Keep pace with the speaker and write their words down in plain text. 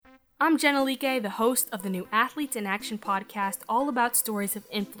I'm Jenna Like, the host of the new Athletes in Action podcast, all about stories of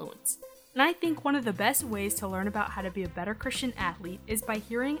influence. And I think one of the best ways to learn about how to be a better Christian athlete is by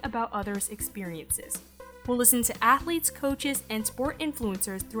hearing about others' experiences. We'll listen to athletes, coaches, and sport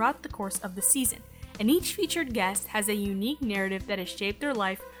influencers throughout the course of the season, and each featured guest has a unique narrative that has shaped their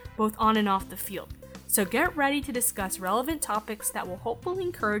life both on and off the field. So get ready to discuss relevant topics that will hopefully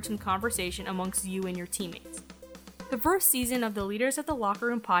encourage some conversation amongst you and your teammates. The first season of the Leaders of the Locker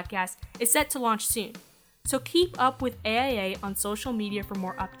Room podcast is set to launch soon, so keep up with AIA on social media for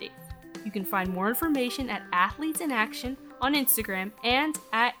more updates. You can find more information at Athletes in Action on Instagram and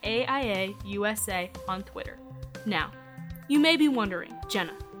at AIA USA on Twitter. Now, you may be wondering,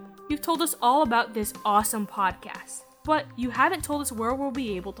 Jenna, you've told us all about this awesome podcast, but you haven't told us where we'll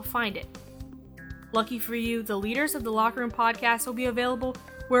be able to find it. Lucky for you, the Leaders of the Locker Room podcast will be available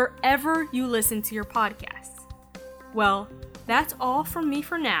wherever you listen to your podcasts. Well, that's all from me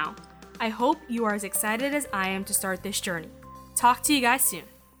for now. I hope you are as excited as I am to start this journey. Talk to you guys soon.